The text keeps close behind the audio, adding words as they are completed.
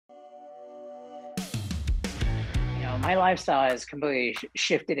my lifestyle has completely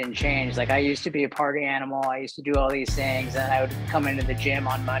shifted and changed. Like I used to be a party animal. I used to do all these things, and I would come into the gym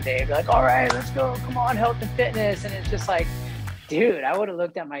on Monday and be like, all right, let's go. Come on, health and fitness. And it's just like, dude, I would have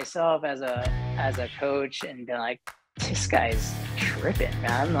looked at myself as a coach and been like, this guy's tripping,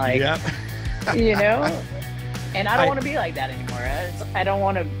 man. Like, yep. you know, and I don't want to be like that anymore. I don't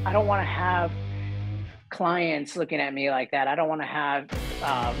want to have clients looking at me like that. I don't want to have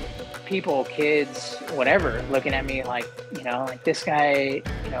people, kids, whatever, looking at me like, you know, like this guy,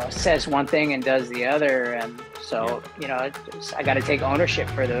 you know, says one thing and does the other. And so, you know, I got to take ownership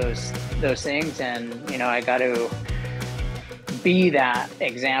for those things. And, you know, I got to be that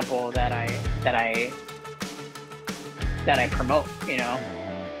example that I promote, you know.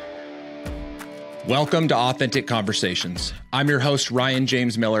 Welcome to Authentic Conversations. I'm your host, Ryan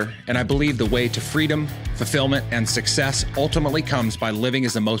James Miller, and I believe the way to freedom, fulfillment, and success ultimately comes by living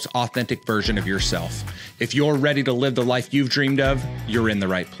as the most authentic version of yourself. If you're ready to live the life you've dreamed of, you're in the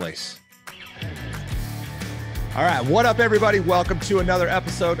right place. All right, what up, everybody? Welcome to another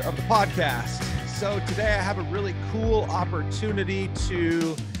episode of the podcast. So today I have a really cool opportunity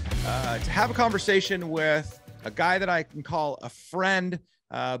to have a conversation with a guy that I can call a friend.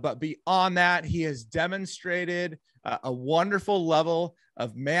 But beyond that, he has demonstrated a wonderful level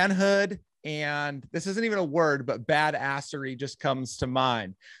of manhood. And this isn't even a word, but badassery just comes to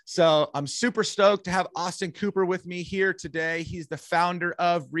mind. So I'm super stoked to have Austin Cooper with me here today. He's the founder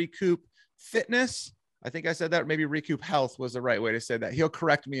of Recoup Fitness. I think I said that, or maybe Recoup Health was the right way to say that. He'll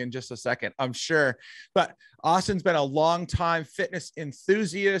correct me in just a second, I'm sure. But Austin's been a long time fitness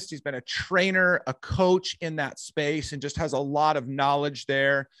enthusiast. He's been a trainer, a coach in that space, and just has a lot of knowledge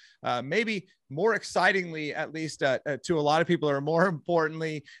there. Maybe more excitingly, at least to a lot of people, or more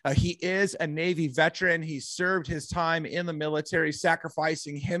importantly, he is a Navy veteran. He served his time in the military,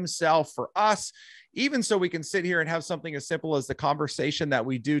 sacrificing himself for us, even so we can sit here and have something as simple as the conversation that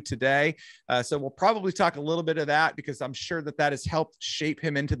we do today. So we'll probably talk a little bit of that, because I'm sure that has helped shape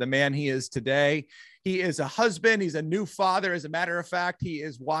him into the man he is today. He is a husband. He's a new father. As a matter of fact, he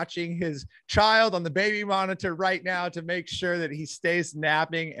is watching his child on the baby monitor right now to make sure that he stays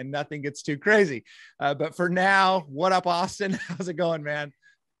napping and nothing gets too crazy. But for now, what up, Austin? How's it going, man?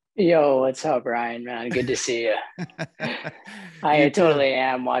 Yo, what's up, Ryan, man? Good to see you. I totally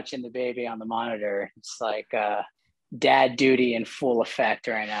am watching the baby on the monitor. It's like dad duty in full effect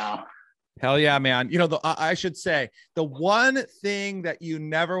right now. Hell yeah, man. You know, I should say the one thing that you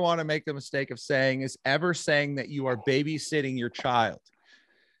never want to make the mistake of saying is ever saying that you are babysitting your child.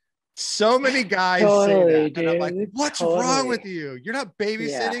 So many guys say that. Dude, and I'm like, what's wrong with you? You're not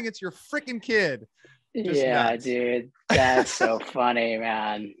babysitting. It's your freaking kid. Just nuts. Dude, that's so funny,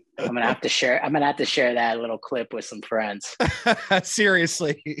 man. I'm gonna have to share that little clip with some friends.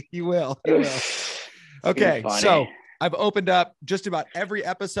 Seriously, you will. Okay, so I've opened up just about every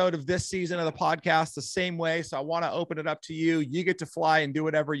episode of this season of the podcast the same way. So I want to open it up to you. You get to fly and do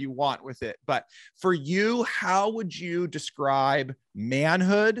whatever you want with it. But for you, how would you describe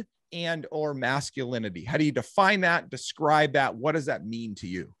manhood and or masculinity? How do you define that? Describe that? What does that mean to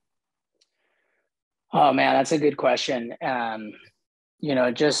you? Oh man, that's a good question. You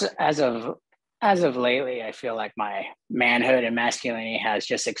know, just as of lately, I feel like my manhood and masculinity has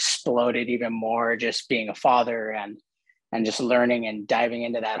just exploded even more, just being a father and just learning and diving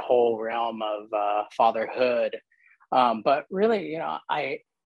into that whole realm of fatherhood. But really, you know,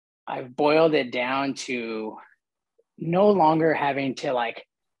 I've boiled it down to no longer having to like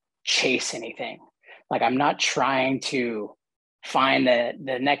chase anything. Like I'm not trying to find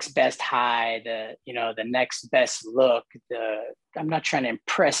the next best high, the next best look. I'm not trying to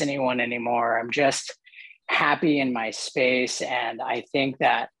impress anyone anymore. I'm just happy in my space. And I think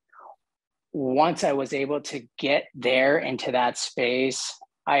that once I was able to get there into that space,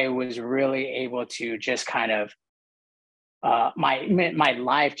 I was really able to just kind of my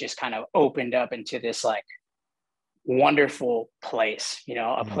life just kind of opened up into this like wonderful place, you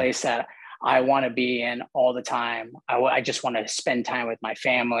know, a place that I want to be in all the time. I just want to spend time with my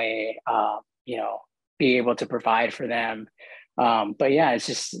family, you know, be able to provide for them. But yeah, it's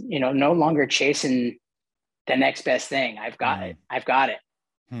just, you know, no longer chasing the next best thing. I've got it.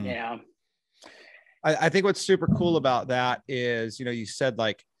 You know? I think what's super cool about that is, you know, you said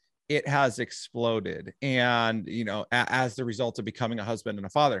like it has exploded and, you know, as the result of becoming a husband and a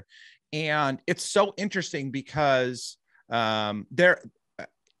father. And it's so interesting because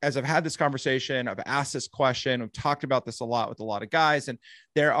as I've had this conversation, I've asked this question, I've talked about this a lot with a lot of guys, and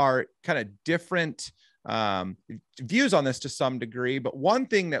there are kind of different views on this to some degree. But one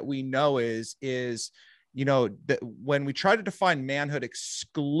thing that we know is, you know, that when we try to define manhood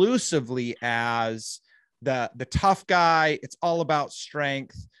exclusively as the tough guy. It's all about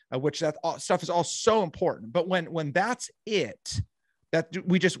strength, which that stuff is all so important. But when that's it, that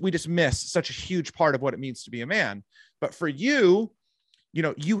we just miss such a huge part of what it means to be a man. But for you,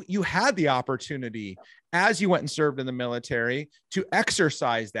 you had the opportunity as you went and served in the military to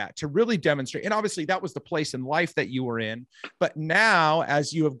exercise that, to really demonstrate. And obviously that was the place in life that you were in. But now,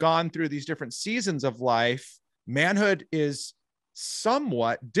 as you have gone through these different seasons of life, manhood is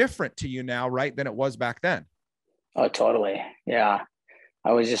somewhat different to you now, right, than it was back then. Oh, totally. Yeah.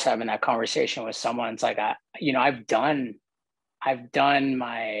 I was just having that conversation with someone. It's like, I've done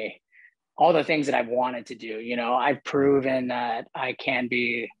all the things that I've wanted to do. I've proven that I can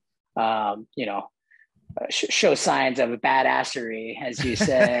be, show signs of a badassery, as you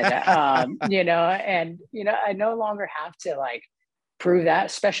said, and I no longer have to like prove that.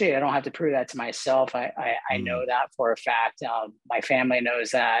 Especially, I don't have to prove that to myself. I know that for a fact. My family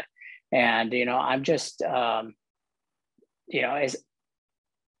knows that, and I'm just, is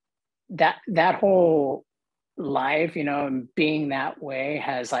that whole life, being that way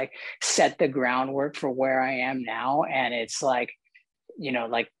has like set the groundwork for where I am now. And it's like,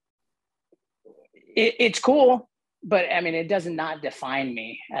 it's cool, but I mean, it does not define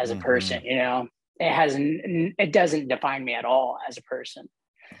me as a person, it doesn't define me at all as a person.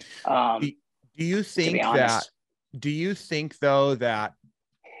 Do you think do you think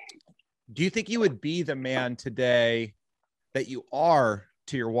you would be the man today that you are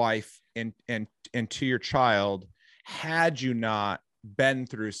to your wife and to your child had you not been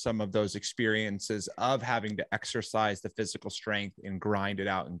through some of those experiences of having to exercise the physical strength and grind it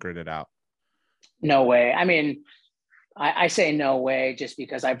out and grit it out? No way. I mean, I say no way just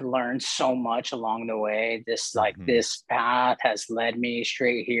because I've learned so much along the way. This path has led me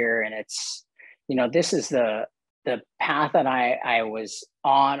straight here. And it's, this is the path that I was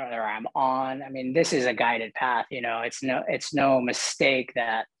on, or I'm on. I mean, this is a guided path, it's no mistake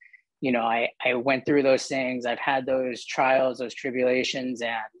that, I went through those things. I've had those trials, those tribulations,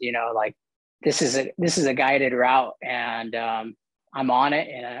 and, like, this is a guided route, and, I'm on it,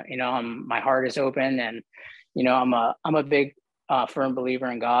 and, my heart is open, and, I'm a big, firm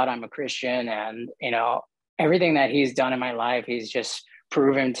believer in God. I'm a Christian, and, everything that he's done in my life, he's just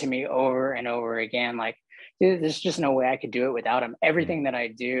proven to me over and over again. Like, dude, there's just no way I could do it without him. Everything that I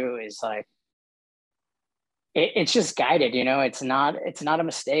do is like, it's just guided, it's not a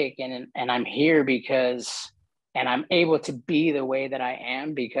mistake. And I'm here because, and I'm able to be the way that I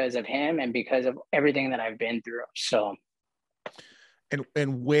am because of him and because of everything that I've been through. So.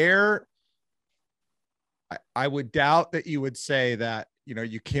 And where I would doubt that you would say that,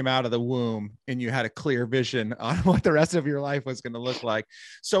 you came out of the womb and you had a clear vision on what the rest of your life was going to look like.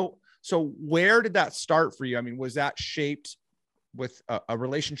 So where did that start for you? I mean, was that shaped with a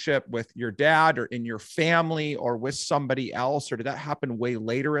relationship with your dad or in your family or with somebody else? Or did that happen way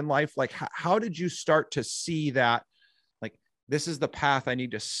later in life? Like, how did you start to see that, like, this is the path I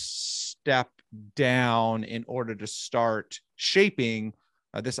need to step down in order to start shaping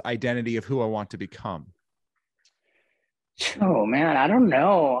this identity of who I want to become? Oh man, I don't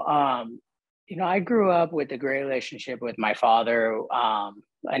know. I grew up with a great relationship with my father,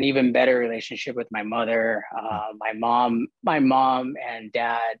 an even better relationship with my mother. My mom and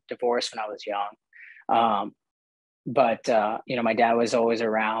dad divorced when I was young. But my dad was always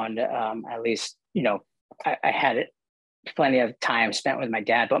around. At least, I had plenty of time spent with my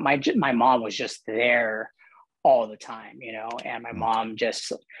dad, but my mom was just there all the time, and my mom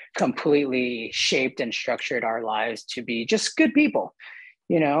just completely shaped and structured our lives to be just good people,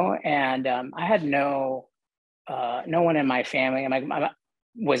 and I had no one in my family. My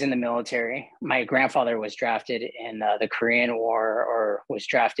was in the military. My grandfather was drafted in the Korean War, or was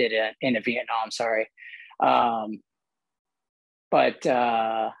drafted in Vietnam. Sorry. But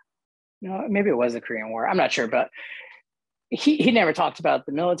maybe it was the Korean War. I'm not sure, but he never talked about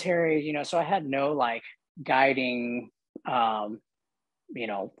the military, so I had no like guiding,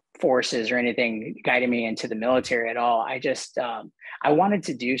 forces or anything guiding me into the military at all. I just, I wanted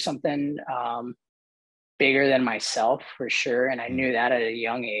to do something bigger than myself for sure. And I knew that at a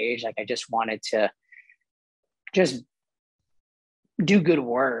young age. Like, I just wanted to just do good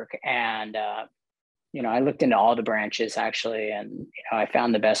work. And, I looked into all the branches actually, and, I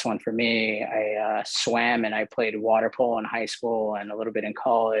found the best one for me. I swam and I played water polo in high school and a little bit in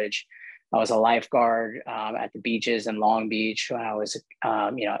college. I was a lifeguard at the beaches in Long Beach when I was,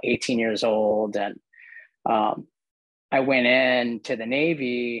 18 years old. And I went into the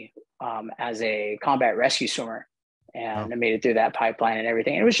Navy as a combat rescue swimmer, and I made it through that pipeline and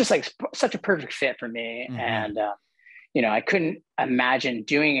everything. It was just like such a perfect fit for me. And, I couldn't imagine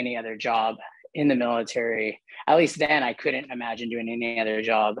doing any other job in the military. At least then I couldn't imagine doing any other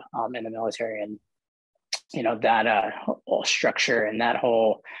job in the military. And, that whole structure and that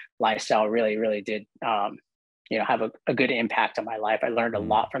whole lifestyle really, really did, have a good impact on my life. I learned a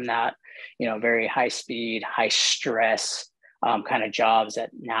lot from that, very high speed, high stress kind of jobs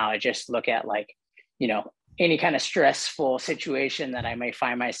that now I just look at like, any kind of stressful situation that I may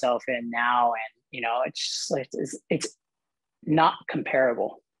find myself in now. And, it's just like, it's not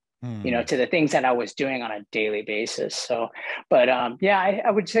comparable, to the things that I was doing on a daily basis. So, but I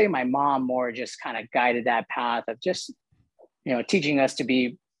would say my mom more just kind of guided that path of just, teaching us to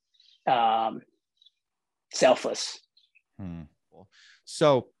be selfless.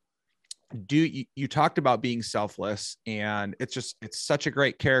 So you talked about being selfless, and it's such a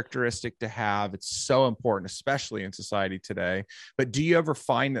great characteristic to have. It's so important, especially in society today. But do you ever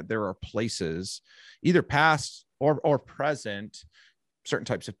find that there are places, either past or present, certain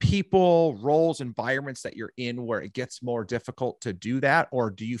types of people, roles, environments that you're in where it gets more difficult to do that? Or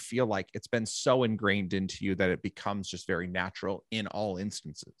do you feel like it's been so ingrained into you that it becomes just very natural in all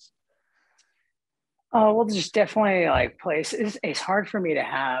instances? Well, there's definitely like places. It's hard for me to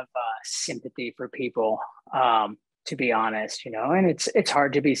have sympathy for people, to be honest, and it's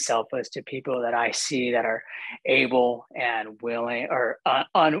hard to be selfless to people that I see that are able and willing, or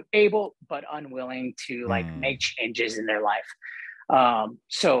unable but unwilling to like make changes in their life.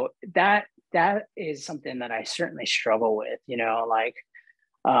 So that is something that I certainly struggle with,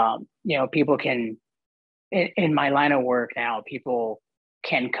 people can, in my line of work now, people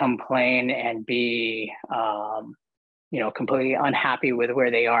can complain and be, completely unhappy with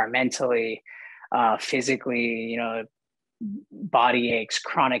where they are mentally, physically, body aches,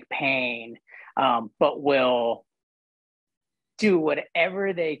 chronic pain, but will do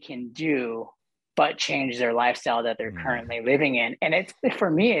whatever they can do but change their lifestyle that they're currently living in. And it's, for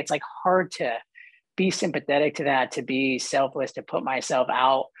me, it's like hard to be sympathetic to that, to be selfless, to put myself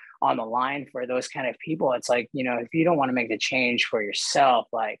out on the line for those kind of people. It's like, if you don't want to make the change for yourself,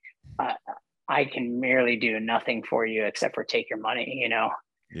 like I can merely do nothing for you except for take your money,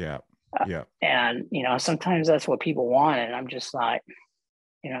 Yeah. And, sometimes that's what people want. And I'm just like,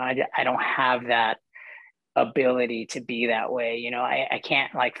 I don't have that ability to be that way. I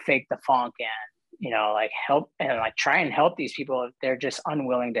can't like fake the funk and, like help and like try and help these people if they're just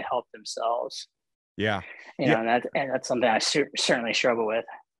unwilling to help themselves. Yeah. And that's something I certainly struggle with.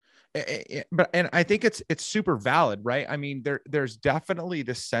 And I think it's super valid, right? I mean, there's definitely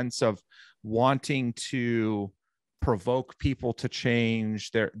this sense of wanting to provoke people to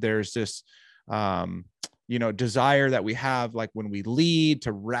change. There's this, desire that we have, like when we lead,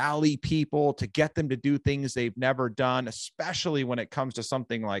 to rally people, to get them to do things they've never done, especially when it comes to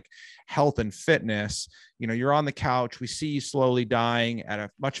something like health and fitness. You're on the couch, we see you slowly dying at a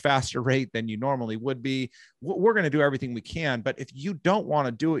much faster rate than you normally would be. We're going to do everything we can, but if you don't want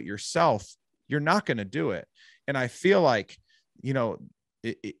to do it yourself, you're not going to do it. And I feel like,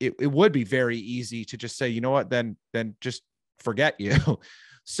 it would be very easy to just say, you know what, then just forget you.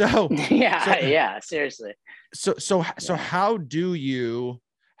 So seriously. So how do you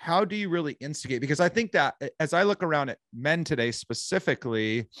really instigate? Because I think that as I look around at men today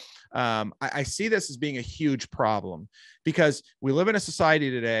specifically, I see this as being a huge problem, because we live in a society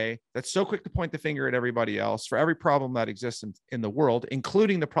today that's so quick to point the finger at everybody else for every problem that exists in the world,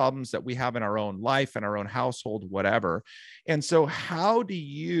 including the problems that we have in our own life and our own household, whatever. And so how do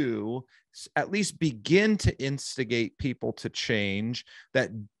you at least begin to instigate people to change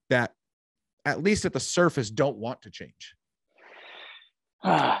that at least at the surface don't want to change?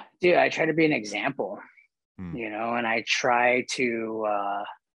 Dude, I try to be an example, and I try to,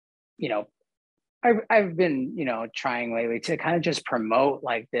 I've been, trying lately to kind of just promote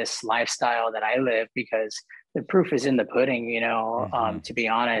like this lifestyle that I live, because the proof is in the pudding, to be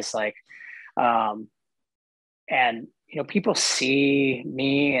honest, like, and, people see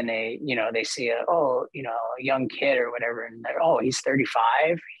me and they see a young kid or whatever, and they're, oh, he's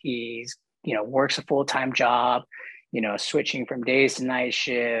 35. He's, works a full-time job, switching from days to night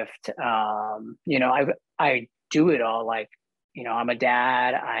shift. I do it all. Like, I'm a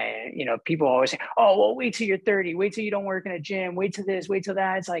dad. People always say, oh, well, wait till you're 30, wait till you don't work in a gym, wait till this, wait till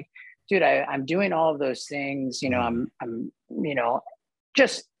that. It's like, dude, I'm doing all of those things. I'm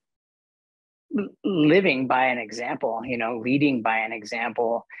just living by an example, leading by an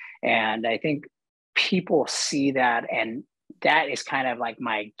example. And I think people see that, and that is kind of like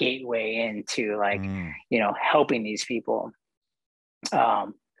my gateway into like, helping these people.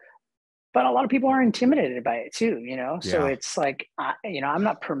 But a lot of people are intimidated by it too, so it's like, I'm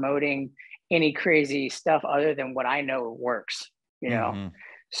not promoting any crazy stuff other than what I know works,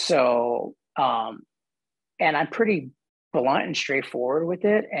 So Um, and I'm pretty blunt and straightforward with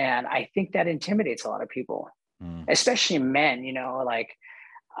it. And I think that intimidates a lot of people, especially men, like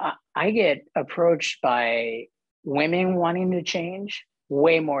I get approached by women wanting to change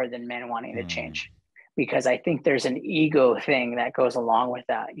way more than men wanting to change, because I think there's an ego thing that goes along with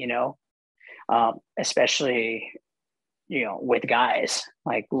that, especially, with guys,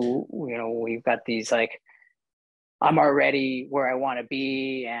 like, we've got these, like, I'm already where I want to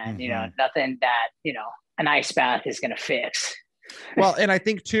be, and, nothing that, an ice bath is going to fix. Well, and I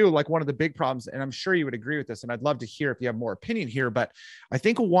think too, like one of the big problems, and I'm sure you would agree with this, and I'd love to hear if you have more opinion here, but I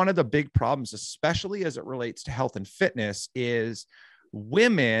think one of the big problems, especially as it relates to health and fitness, is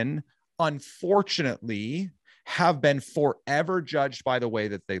women, unfortunately, have been forever judged by the way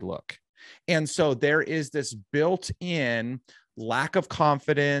that they look. And so there is this built-in lack of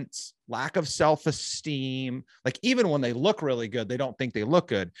confidence, lack of self-esteem. Like even when they look really good, they don't think they look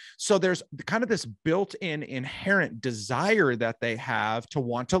good. So there's kind of this built-in inherent desire that they have to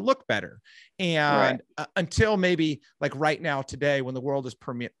want to look better. And until maybe like right now today, when the world is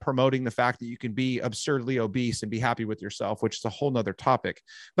promoting the fact that you can be absurdly obese and be happy with yourself, which is a whole nother topic.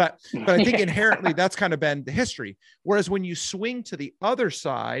 But I think inherently that's kind of been the history. Whereas when you swing to the other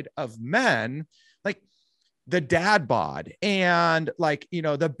side of men, like the dad bod and like,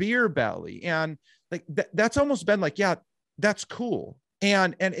 the beer belly, and like that's almost been like, yeah, that's cool.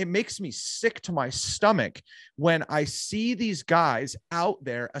 And it makes me sick to my stomach when I see these guys out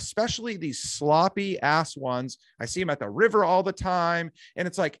there, especially these sloppy ass ones. I see them at the river all the time. And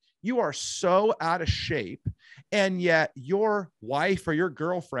it's like, you are so out of shape. And yet your wife or your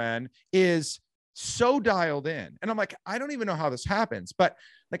girlfriend is so dialed in. And I'm like, I don't even know how this happens. But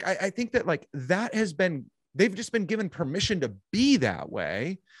like, I think that like that has been, they've just been given permission to be that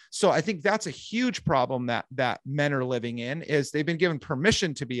way. So I think that's a huge problem that men are living in, is they've been given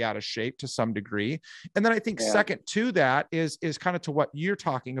permission to be out of shape to some degree. And then I think second to that is kind of to what you're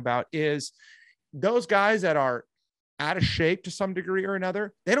talking about, is those guys that are out of shape to some degree or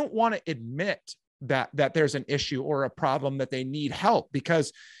another, they don't want to admit that there's an issue or a problem, that they need help,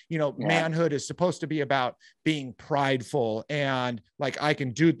 because, manhood is supposed to be about being prideful and like, I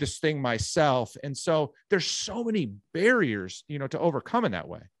can do this thing myself. And so there's so many barriers, to overcome in that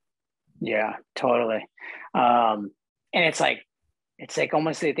way. Yeah, totally. And it's like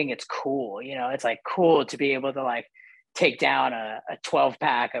almost they think it's cool, it's like cool to be able to like take down a 12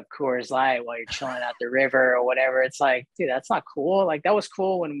 pack of Coors Light while you're chilling at the river or whatever. It's like, dude, that's not cool. Like that was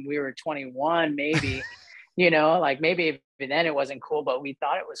cool when we were 21, maybe, like maybe even then it wasn't cool, but we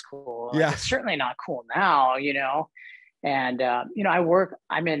thought it was cool. Like, it's certainly not cool now, and,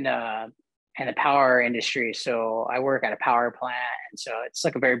 I'm in the power industry. So I work at a power plant. And so it's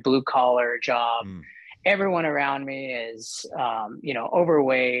like a very blue collar job. Everyone around me is,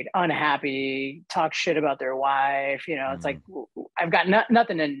 overweight, unhappy, talk shit about their wife. It's like, I've got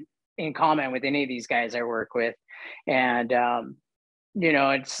nothing in common with any of these guys I work with. And,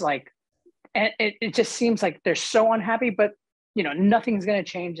 it's like, and it just seems like they're so unhappy, but, nothing's going to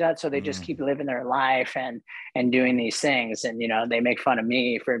change that. So they just keep living their life and doing these things. And, they make fun of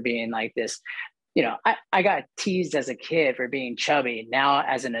me for being like this. I got teased as a kid for being chubby. Now,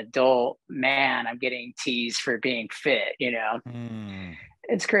 as an adult man, I'm getting teased for being fit,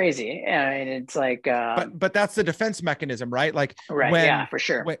 It's crazy. And it's like, but that's the defense mechanism, right? Like, yeah, for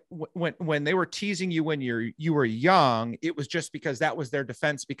sure. When they were teasing you when you were young, it was just because that was their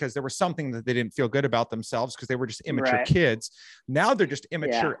defense, because there was something that they didn't feel good about themselves, because they were just immature kids. Now they're just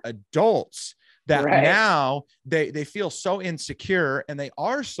immature adults that now they feel so insecure and they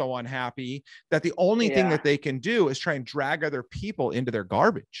are so unhappy that the only thing that they can do is try and drag other people into their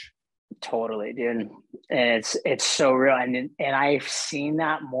garbage. Totally, dude. And it's so real. And I've seen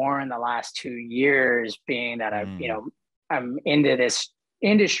that more in the last 2 years, being that I'm into this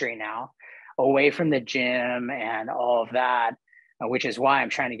industry now, away from the gym and all of that, which is why I'm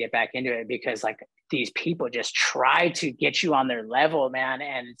trying to get back into it, because like these people just try to get you on their level, man.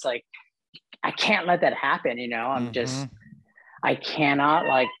 And it's like, I can't let that happen. I'm just, I cannot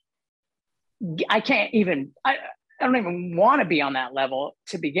I don't even want to be on that level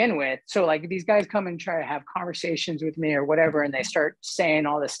to begin with. So like these guys come and try to have conversations with me or whatever, and they start saying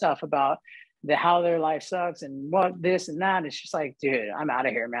all this stuff about how their life sucks and what this and that. It's just like, dude, I'm out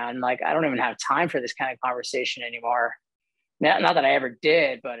of here, man. Like, I don't even have time for this kind of conversation anymore. Not that I ever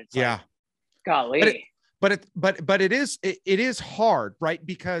did, but it's like, golly. But it is hard, right?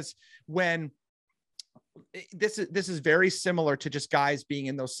 Because when this is very similar to just guys being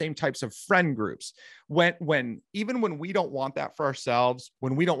in those same types of friend groups. Even when we don't want that for ourselves,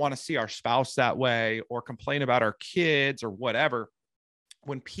 when we don't want to see our spouse that way or complain about our kids or whatever,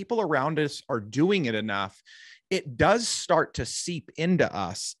 when people around us are doing it enough, it does start to seep into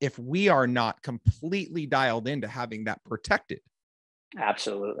us if we are not completely dialed into having that protected.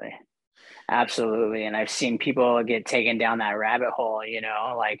 Absolutely. Absolutely. And I've seen people get taken down that rabbit hole,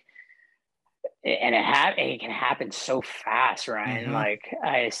 like, and it can happen so fast, Ryan. Like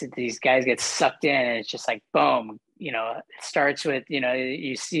I said, these guys get sucked in and it's just like, boom, it starts with,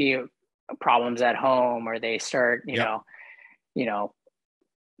 you see problems at home, or they start, you know,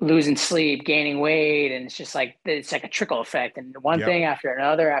 losing sleep, gaining weight. And it's like a trickle effect, and one thing after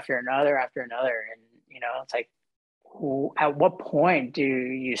another, after another, after another. And, it's like, at what point do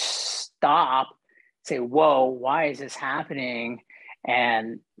you stop, say, whoa, why is this happening?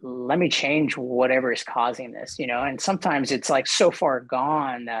 And let me change whatever is causing this, and sometimes it's like so far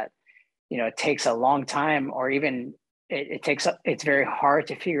gone that, it takes a long time, or even it's very hard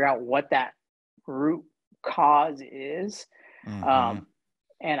to figure out what that root cause is.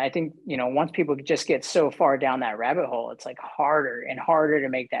 And I think, once people just get so far down that rabbit hole, it's like harder and harder to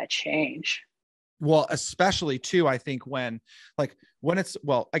make that change. Well, especially too, I think when it's,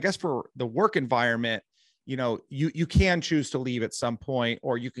 well, I guess for the work environment, you can choose to leave at some point,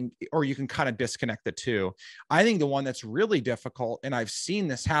 or you can kind of disconnect the two. I think the one that's really difficult, and I've seen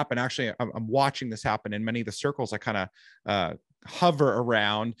this happen, actually, I'm watching this happen in many of the circles I kind of hover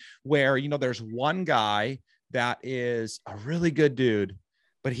around, where, there's one guy that is a really good dude,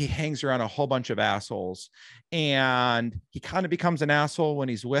 but he hangs around a whole bunch of assholes, and he kind of becomes an asshole when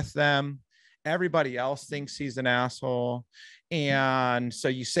he's with them. Everybody else thinks he's an asshole. And so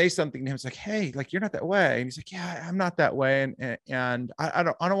you say something to him, it's like, hey, like, you're not that way. And he's like, yeah, I'm not that way. And I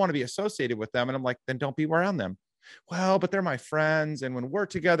don't want to be associated with them. And I'm like, then don't be around them. Well, but they're my friends, and when we're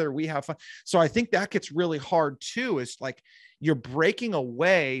together, we have fun. So I think that gets really hard too, is like, you're breaking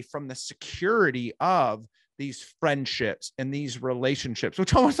away from the security of these friendships and these relationships,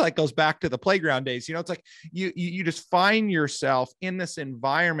 which almost like goes back to the playground days. It's like you just find yourself in this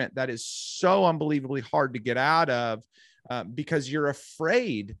environment that is so unbelievably hard to get out of, because you're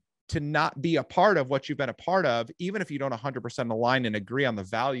afraid to not be a part of what you've been a part of, even if you don't 100% align and agree on the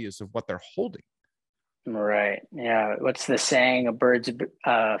values of what they're holding. Right. Yeah. What's the saying? A bird's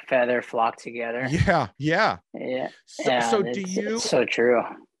feather flock together. Yeah. Yeah. Yeah. So it's so true.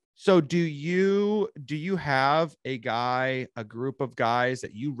 So do you have a group of guys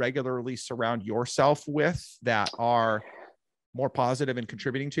that you regularly surround yourself with that are more positive and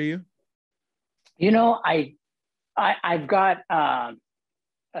contributing to you? I've got a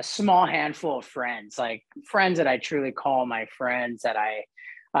small handful of friends, like friends that I truly call my friends, that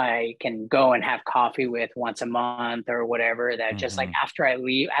I can go and have coffee with once a month or whatever, that just like after I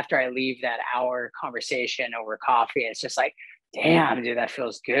leave that hour conversation over coffee, it's just like, damn, dude, that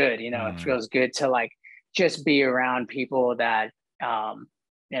feels good. It feels good to like just be around people that,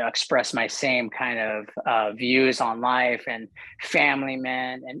 express my same kind of views on life, and family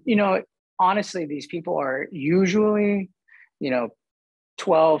men. And, honestly, these people are usually,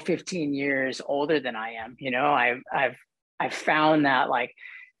 12, 15 years older than I am. I've found that, like,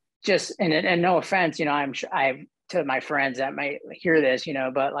 just, and no offense, to my friends that might hear this,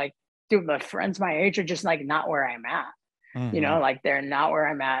 but like, dude, my friends my age are just like not where I'm at. Like, they're not where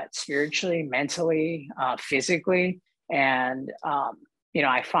I'm at spiritually, mentally, physically. And,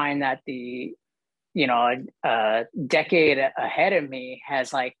 I find that a decade ahead of me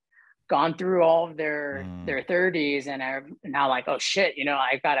has like gone through all of their 30s, and are now like, oh shit,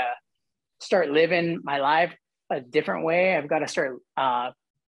 I've got to start living my life a different way. I've got to start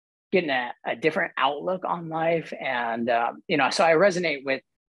getting a different outlook on life. And, so I resonate with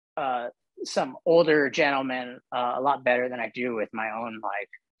some older gentlemen a lot better than I do with my own, like,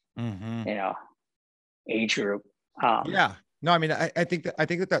 age group. Yeah. No, I mean, I think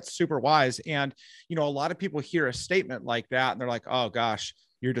that that's super wise. And, a lot of people hear a statement like that and they're like, oh gosh,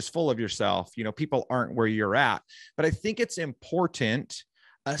 you're just full of yourself. People aren't where you're at. But I think it's important,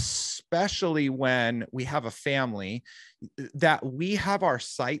 especially when we have a family, that we have our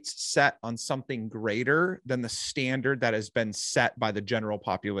sights set on something greater than the standard that has been set by the general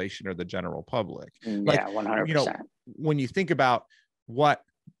population or the general public. Yeah, like 100%. When you think about what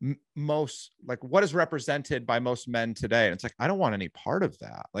what is represented by most men today, and it's like, I don't want any part of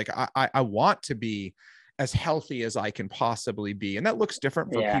that. Like, I want to be as healthy as I can possibly be. And that looks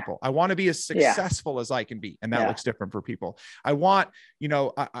different for people. I want to be as successful as I can be. And that looks different for people. I want,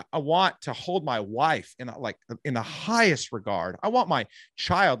 I want to hold my wife in the highest regard. I want my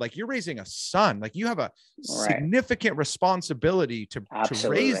child, like, you're raising a son, like, you have a significant responsibility to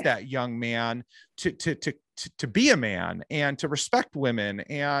raise that young man to be a man and to respect women.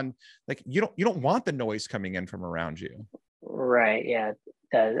 And like, you don't want the noise coming in from around you. Right. Yeah.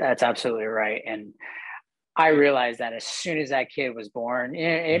 That's absolutely right. And I realized that as soon as that kid was born,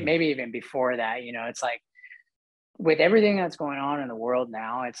 Mm, maybe even before that, it's like with everything that's going on in the world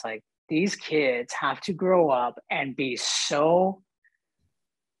now, it's like these kids have to grow up and be so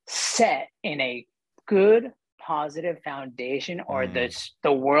set in a good, positive foundation, or mm,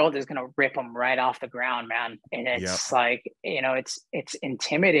 the world is going to rip them right off the ground, man. And yep. it's like, it's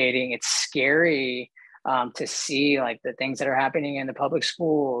intimidating. It's scary, to see like the things that are happening in the public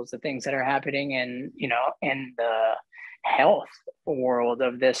schools, the things that are happening in the health world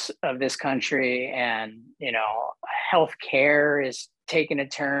of this country. And healthcare is taking a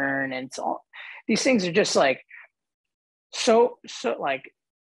turn, and it's all these things are just like so like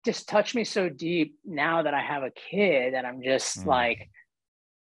just touch me so deep now that I have a kid, that I'm just Mm, like,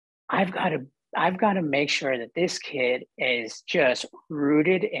 I've got to I've got to make sure that this kid is just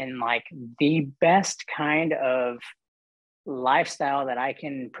rooted in like the best kind of lifestyle that I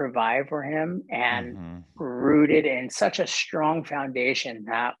can provide for him, and mhm. rooted in such a strong foundation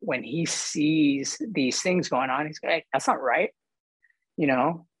that when he sees these things going on, he's like, that's not right.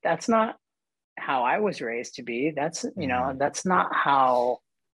 That's not how I was raised to be. Mhm. That's not how,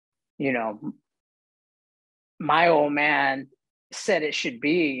 you know, my old man said it should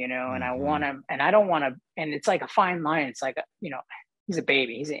be, and Mhm. I don't want to, and it's like a fine line. It's like, he's a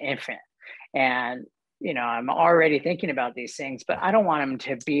baby, he's an infant. And, I'm already thinking about these things, but I don't want him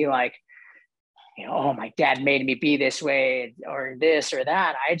to be like, oh, my dad made me be this way or this or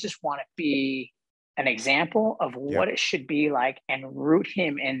that. I just want to be an example of Yep. what it should be like and root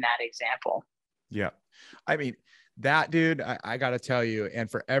him in that example. Yep. I mean, that dude, I got to tell you, and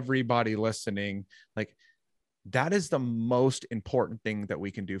for everybody listening, like that is the most important thing that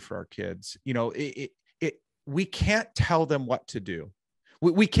we can do for our kids. We can't tell them what to do.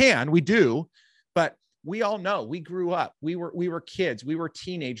 We do, but we all know we grew up. We were kids. We were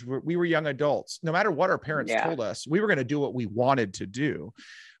teenage. We were young adults. No matter what our parents Yeah. told us, we were going to do what we wanted to do.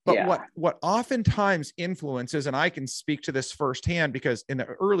 But Yeah. what oftentimes influences, and I can speak to this firsthand because in the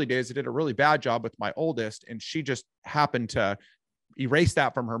early days, I did a really bad job with my oldest, and she just happened to erase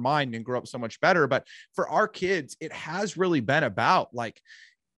that from her mind and grow up so much better. But for our kids, it has really been about like,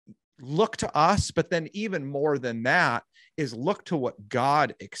 look to us, but then even more than that is look to what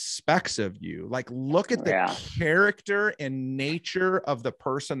God expects of you. Like look at the Yeah. character and nature of the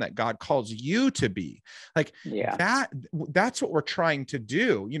person that God calls you to be. Like Yeah. that's what we're trying to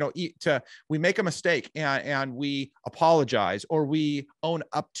do. We make a mistake and we apologize or we own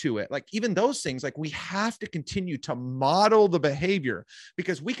up to it. Like even those things, like we have to continue to model the behavior,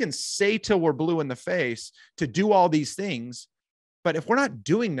 because we can say till we're blue in the face to do all these things, but if we're not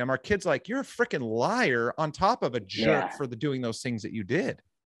doing them, our kids like, you're a freaking liar on top of a jerk Yeah. for doing those things that you did.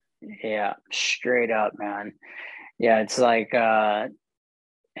 Yeah. Straight up, man. Yeah. It's like, how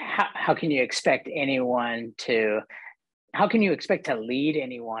can you expect how can you expect to lead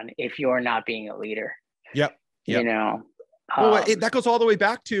anyone if you're not being a leader? Yep. You Yep. know, Well, um, that goes all the way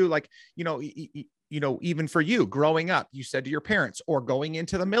back to like, even for you growing up, you said to your parents or going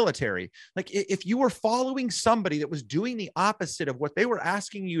into the military, like if you were following somebody that was doing the opposite of what they were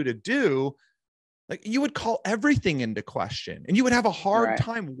asking you to do, like you would call everything into question and you would have a hard right.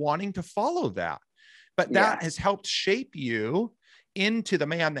 time wanting to follow that. But that Yeah. has helped shape you into the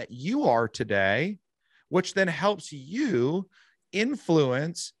man that you are today, which then helps you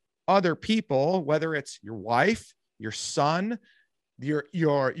influence other people, whether it's your wife, your son,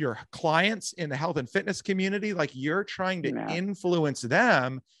 your clients in the health and fitness community. Like you're trying to Yeah. influence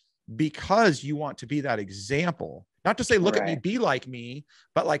them because you want to be that example. Not to say, look at me, Right. be like me,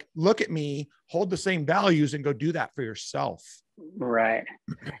 but like, look at me, hold the same values and go do that for yourself. Right.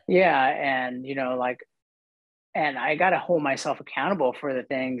 Yeah. And, like, and I got to hold myself accountable for the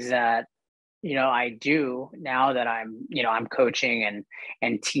things that, I do now that I'm coaching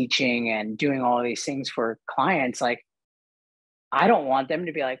and teaching and doing all these things for clients. Like, I don't want them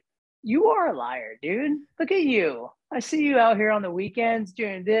to be like, you are a liar, dude. Look at you. I see you out here on the weekends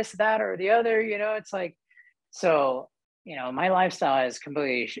doing this, that, or the other. It's like, so, my lifestyle has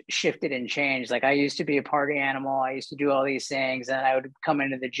completely shifted and changed. Like, I used to be a party animal. I used to do all these things. And I would come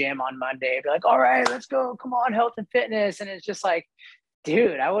into the gym on Monday, be like, all right, let's go. Come on, health and fitness. And it's just like,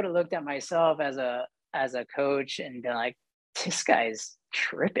 dude, I would have looked at myself as a coach and been like, this guy's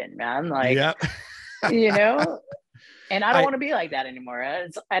tripping, man. Like, Yep. you know, and I don't I want to be like that anymore.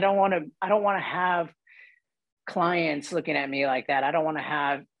 I don't want to have clients looking at me like that. I don't want to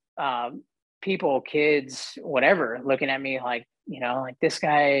have people, kids, whatever, looking at me like, like this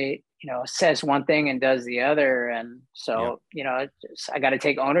guy, says one thing and does the other. And Yep. so, I got to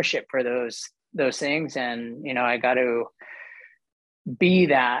take ownership for those things. And, I got to be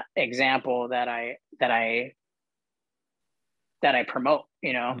that example that I promote,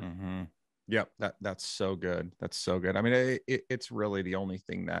 you know? Mm-hmm. Yep. That's so good. That's so good. I mean, it's really the only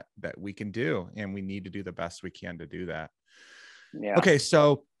thing that we can do, and we need to do the best we can to do that. Yeah. Okay.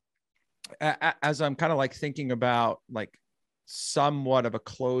 So as I'm kind of like thinking about like somewhat of a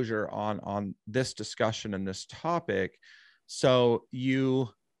closure on this discussion and this topic. So you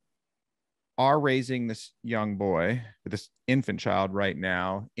are raising this young boy, this infant child right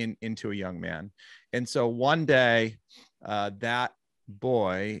now into a young man. And so one day that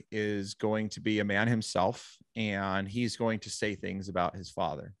boy is going to be a man himself, and he's going to say things about his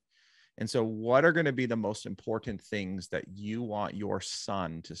father. And so what are going to be the most important things that you want your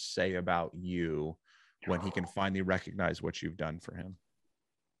son to say about you when he can finally recognize what you've done for him?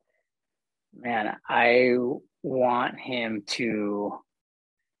 Man, I want him to,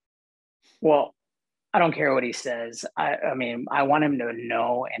 well, I don't care what he says. I mean, I want him to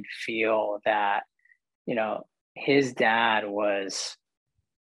know and feel that, you know, his dad was,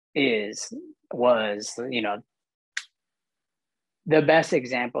 you know, the best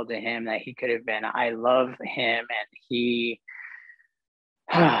example to him that he could have been. I love him, and he,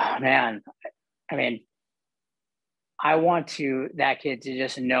 man, I mean, I want that kid to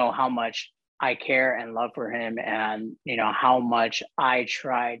just know how much I care and love for him, and, you know, how much I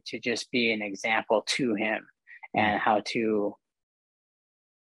try to just be an example to him, and how to,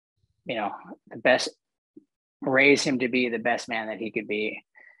 you know, the best, raise him to be the best man that he could be.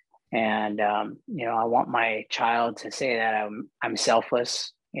 And, you know, I want my child to say that I'm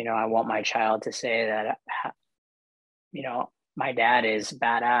selfless. You know, I want my child to say that, you know, my dad is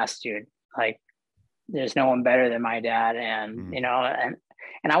badass, dude. Like, there's no one better than my dad. And, you know,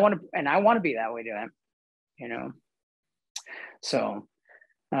 and I want to be that way to him, you know? So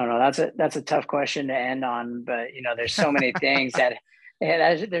I don't know. That's a tough question to end on, but, you know, there's so many things that,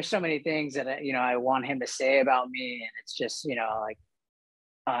 there's so many things that, you know, I want him to say about me. And it's just, you know, like,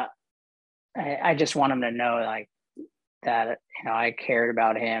 I just want him to know, like, that, you know, I cared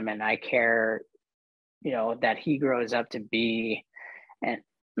about him, and I care, you know, that he grows up to be, and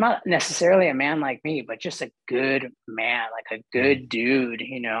not necessarily a man like me, but just a good man, like a good dude,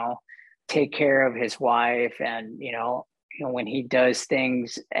 you know, take care of his wife. And, you know, when he does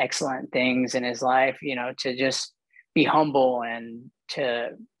things, excellent things in his life, you know, to just be humble and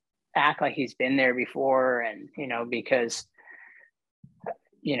to act like he's been there before. And, you know, because,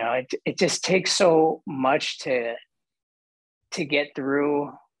 you know, it just takes so much to get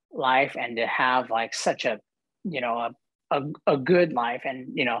through life, and to have like such a, you know, a good life, and,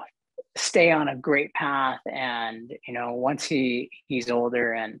 you know, stay on a great path. And, you know, once he's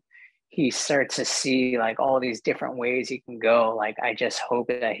older and he starts to see like all these different ways he can go, like, I just hope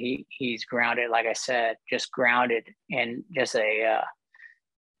that he's grounded, like I said, just grounded in just a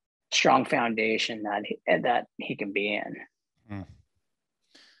strong foundation that he can be in.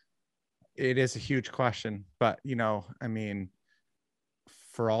 It is a huge question, but, you know, I mean,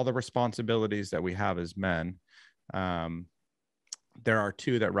 for all the responsibilities that we have as men, there are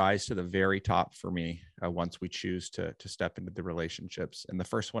two that rise to the very top for me once we choose to step into the relationships. And the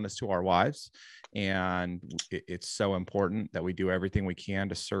first one is to our wives. And it's so important that we do everything we can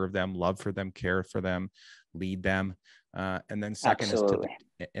to serve them, love for them, care for them, lead them. And then second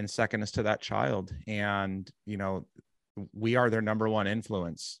is to that child. And, you know, we are their number one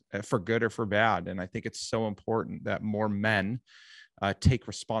influence, for good or for bad. And I think it's so important that more men take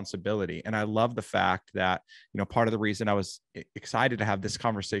responsibility. And I love the fact that, you know, part of the reason I was excited to have this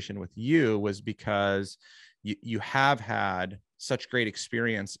conversation with you was because you have had such great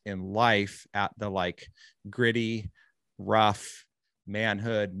experience in life at the like gritty, rough,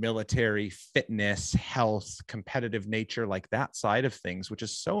 manhood, military, fitness, health, competitive nature, like that side of things, which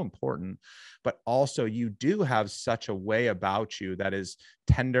is so important. But also you do have such a way about you that is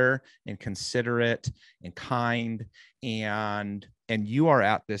tender and considerate and kind. And you are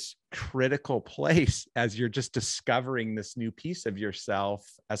at this critical place as you're just discovering this new piece of yourself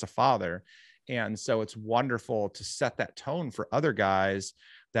as a father. And so it's wonderful to set that tone for other guys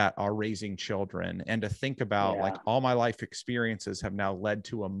that are raising children, and to think about like all my life experiences have now led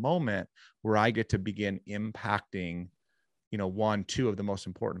to a moment where I get to begin impacting, you know, 1, 2 of the most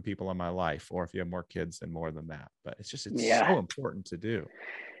important people in my life, or if you have more kids, then more than that. But it's so important to do.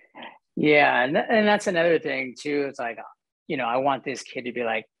 Yeah. And that's another thing too. It's like, you know, I want this kid to be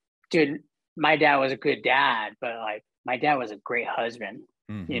like, dude, my dad was a good dad, but like, my dad was a great husband.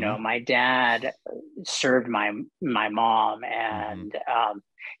 Mm-hmm. You know, my dad served my mom, and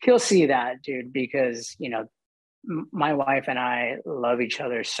he'll see that, dude, because, you know, my wife and I love each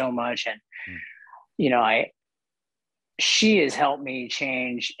other so much. And, you know, she has helped me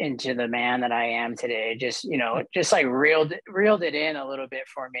change into the man that I am today. Just, just like reeled it in a little bit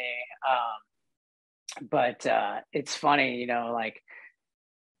for me. But it's funny, like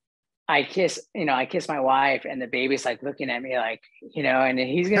I kiss my wife and the baby's like looking at me like, and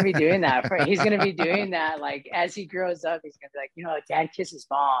he's going to be doing that like as he grows up, he's going to be like, dad kisses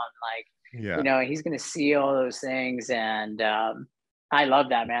mom. Like, yeah. He's going to see all those things. And I love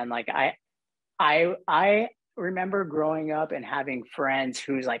that, man. Like I remember growing up and having friends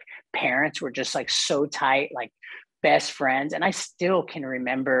whose like parents were just like so tight, like best friends. And I still can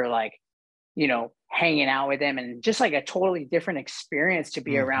remember like, hanging out with them, and just like a totally different experience to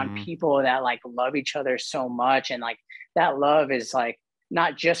be around people that like love each other so much. And like that love is like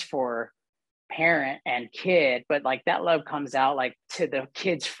not just for parent and kid, but like that love comes out like to the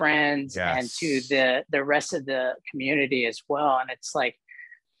kids' friends and to the rest of the community as well. And it's like,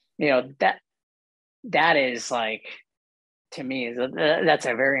 that is like, to me, that's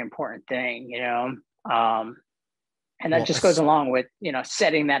a very important thing, and that just goes along with,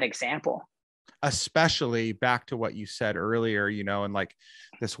 setting that example. Especially back to what you said earlier, and like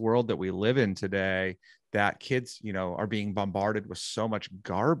this world that we live in today, that kids, are being bombarded with so much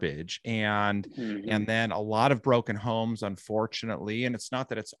garbage and then a lot of broken homes, unfortunately. And it's not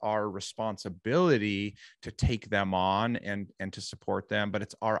that it's our responsibility to take them on and to support them, but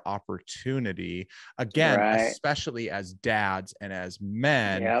it's our opportunity. Again, especially as dads and as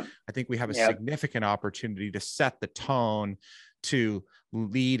men, I think we have a significant opportunity to set the tone, to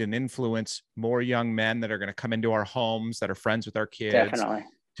lead and influence more young men that are going to come into our homes, that are friends with our kids. Definitely.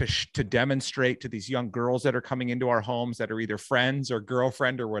 To demonstrate to these young girls that are coming into our homes, that are either friends or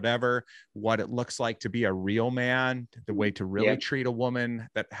girlfriend or whatever, what it looks like to be a real man, the way to really treat a woman,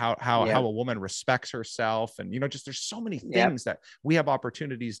 that how a woman respects herself. And, just, there's so many things that we have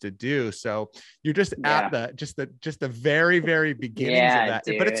opportunities to do. So you're just at the very, very beginnings of that,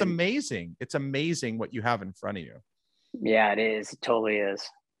 but it's amazing. It's amazing what you have in front of you. Yeah, it is. It totally is.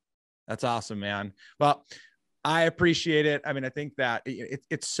 That's awesome, man. Well, I appreciate it. I mean, I think that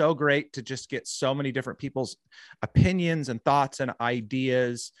it's so great to just get so many different people's opinions and thoughts and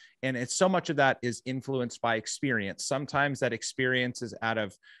ideas. And it's so much of that is influenced by experience. Sometimes that experience is out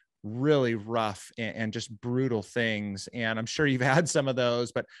of really rough and just brutal things. And I'm sure you've had some of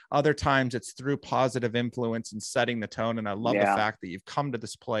those, but other times it's through positive influence and setting the tone. And I love the fact that you've come to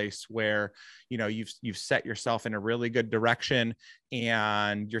this place where, you've set yourself in a really good direction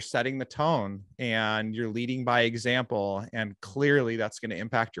and you're setting the tone and you're leading by example. And clearly that's going to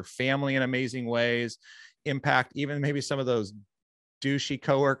impact your family in amazing ways, impact even maybe some of those douchey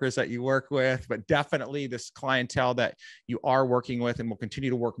coworkers that you work with, but definitely this clientele that you are working with and will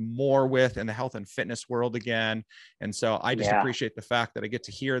continue to work more with in the health and fitness world again. And so I just appreciate the fact that I get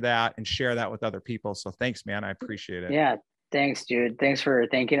to hear that and share that with other people. So thanks, man. I appreciate it. Yeah. Thanks, dude. Thanks for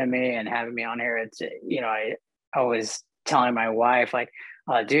thinking of me and having me on here. It's, I was telling my wife, like,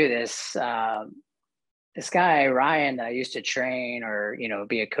 dude, this guy, Ryan, that I used to train or,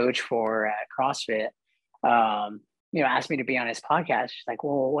 be a coach for at CrossFit, asked me to be on his podcast. She's like,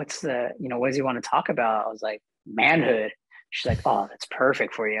 well, what does he want to talk about? I was like, manhood. She's like, oh, that's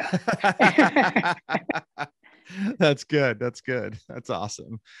perfect for you. That's good. That's good. That's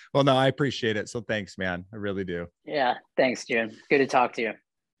awesome. Well, no, I appreciate it. So thanks, man. I really do. Yeah. Thanks, Jim. Good to talk to you.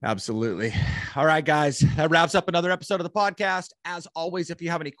 Absolutely. All right, guys, that wraps up another episode of the podcast. As always, if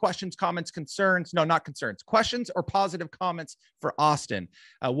you have any questions, comments, concerns, no, not concerns, questions or positive comments for Austin,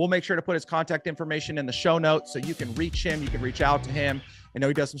 we'll make sure to put his contact information in the show notes so you can reach him. You can reach out to him. I know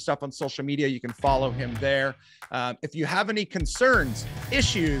he does some stuff on social media. You can follow him there. If you have any concerns,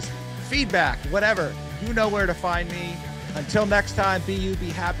 issues, feedback, whatever, you know where to find me. Until next time, be you, be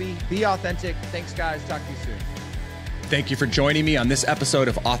happy, be authentic. Thanks, guys. Talk to you soon. Thank you for joining me on this episode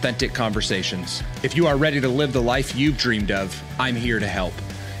of Authentic Conversations. If you are ready to live the life you've dreamed of, I'm here to help.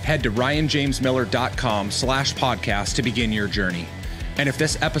 Head to ryanjamesmiller.com/podcast to begin your journey. And if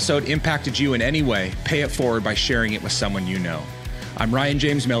this episode impacted you in any way, pay it forward by sharing it with someone you know. I'm Ryan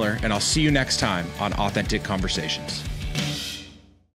James Miller, and I'll see you next time on Authentic Conversations.